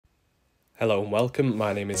Hello and welcome,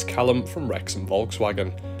 my name is Callum from Wrexham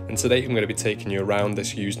Volkswagen, and today I'm going to be taking you around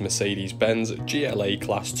this used Mercedes-Benz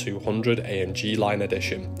GLA200 AMG line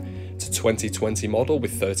edition. It's a 2020 model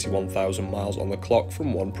with 31,000 miles on the clock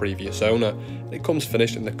from one previous owner, and it comes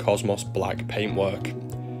finished in the Cosmos black paintwork.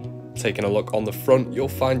 Taking a look on the front, you'll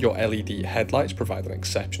find your LED headlights provide an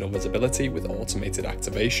exceptional visibility with automated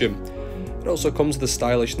activation. It also comes with the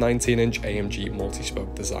stylish 19-inch AMG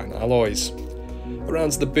multi-spoke design alloys.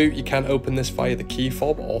 Around to the boot, you can open this via the key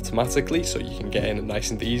fob automatically, so you can get in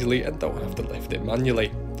nice and easily and don't have to lift it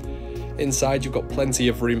manually. Inside you've got plenty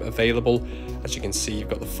of room available. As you can see, you've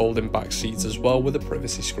got the folding back seats as well with a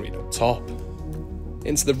privacy screen up top.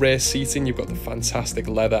 Into the rear seating you've got the fantastic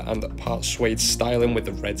leather and part suede styling with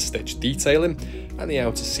the red stitch detailing, and the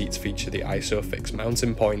outer seats feature the ISOFIX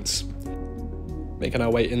mounting points. Making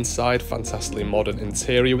our way inside, fantastically modern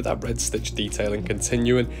interior with that red stitch detailing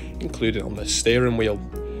continuing, including on the steering wheel.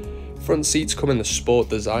 Front seats come in the sport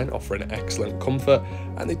design, offering excellent comfort,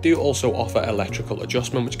 and they do also offer electrical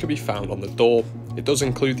adjustment which can be found on the door. It does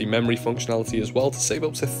include the memory functionality as well to save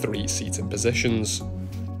up to 3 seating positions.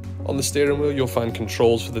 On the steering wheel you'll find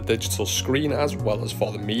controls for the digital screen as well as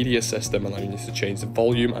for the media system, allowing you to change the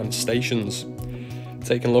volume and stations.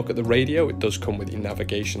 Taking a look at the radio, it does come with the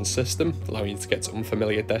navigation system, allowing you to get to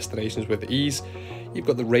unfamiliar destinations with ease. You've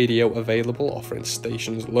got the radio available, offering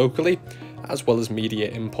stations locally, as well as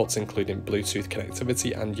media inputs including Bluetooth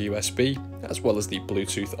connectivity and USB, as well as the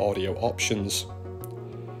Bluetooth audio options.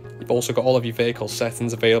 You've also got all of your vehicle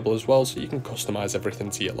settings available as well, so you can customise everything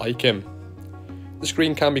to your liking. The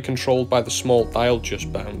screen can be controlled by the small dial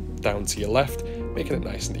just down to your left, making it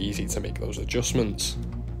nice and easy to make those adjustments.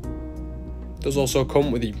 It does also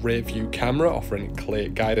come with the rear view camera, offering clear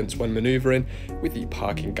guidance when manoeuvring, with the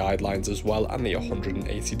parking guidelines as well and the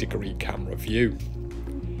 180-degree camera view.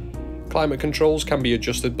 Climate controls can be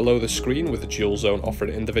adjusted below the screen, with the dual zone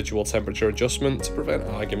offering individual temperature adjustment to prevent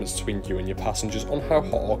arguments between you and your passengers on how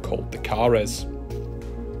hot or cold the car is.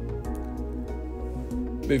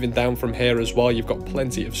 Moving down from here as well, you've got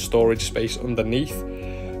plenty of storage space underneath,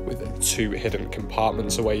 with 2 hidden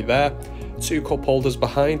compartments away there, 2 cup holders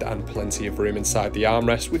behind, and plenty of room inside the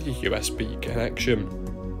armrest with your USB connection.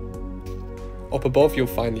 Up above you'll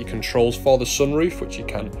find the controls for the sunroof, which you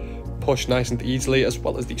can push nice and easily, as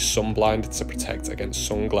well as the sun blind to protect against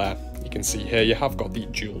sun glare. You can see here you have got the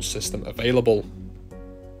dual system available.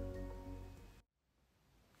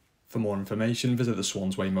 For more information, visit the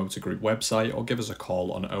Swansway Motor Group website or give us a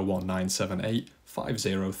call on 01978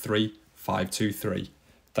 503 523.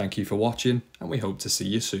 Thank you for watching, and we hope to see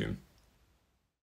you soon.